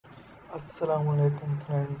Assalamualaikum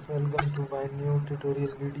friends, welcome to my new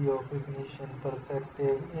tutorial video of ignition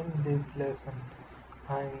perspective. In this lesson,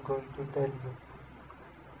 I am going to tell you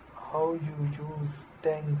how you use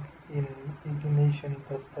tank in ignition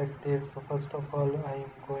perspective. So first of all, I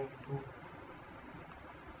am going to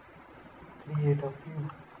create a view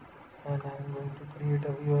and I am going to create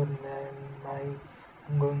a view and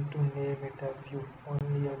I'm going to name it a view,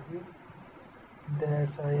 only a view.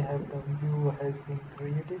 That's I have the view has been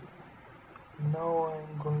created. Now I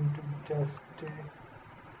am going to just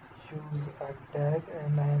use a tag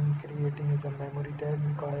and I am creating as a memory tag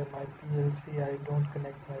because my PLC I don't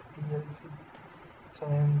connect my PLC, so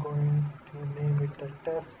I am going to name it a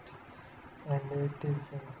test and it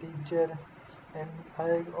is integer, and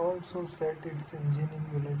I also set its engineering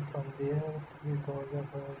unit from there because of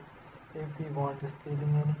if we want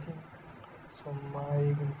scaling anything. So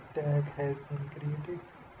my tag has been created.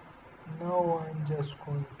 Now I am just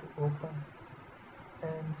going to open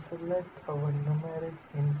and select our numeric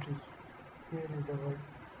entry. Here is our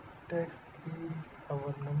text field,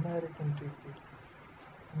 our numeric entry field.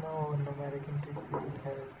 Now our numeric entry field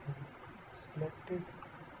has been selected,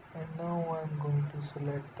 and now I am going to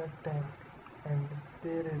select the tank, and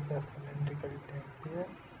there is a cylindrical tank there.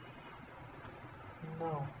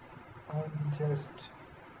 Now I am just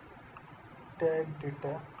tagging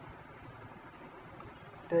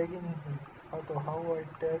him. So how I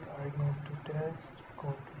tag? I am going to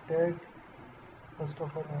tag. First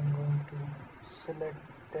of all, I am going to select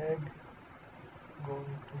tag,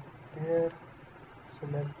 going to there,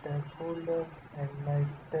 select tag folder, and my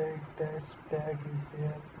test tag is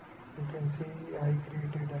there. You can see I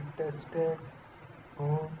created a test tag.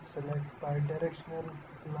 Home, select bi-directional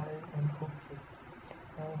line and OK.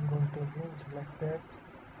 I am going to again select that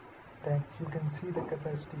tank. You can see the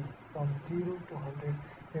capacity from 0 to 100.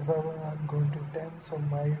 If I am going to 10, so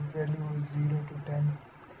my value is 0 to 10.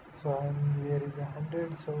 So here is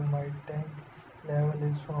 100, so my tank level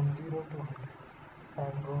is from 0 to 100. I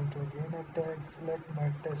am going to again a tag, select my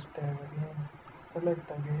test tag again, select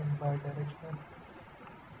again bi-directional.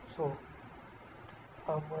 So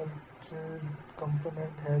our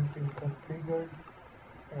component has been configured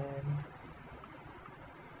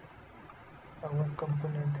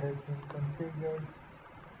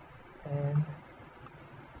and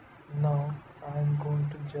now I am going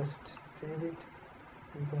to just save it.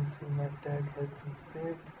 You can see my tag has been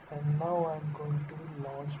saved, and now I am going to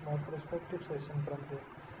launch my perspective session from there.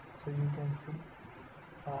 So you can see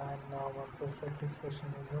now my perspective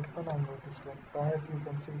session is open. I am going to select 5. You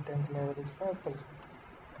can see tank level is 5%.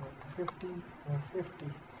 Going to 50, 50.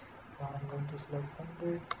 Now I am going to select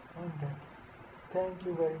 100, 100. Thank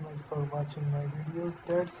you very much for watching my videos.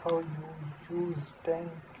 That's how you use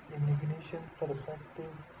tank in ignition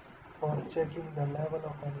perspective for checking the level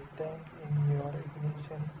of any tank in your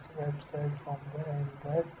ignition's website from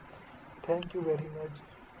web. Thank you very much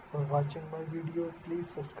for watching my video. Please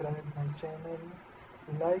subscribe my channel,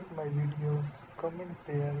 like my videos, comment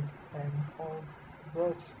there, and all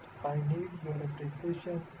best. I need your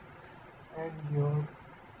appreciation and your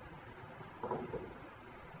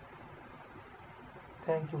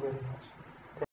thank you very much.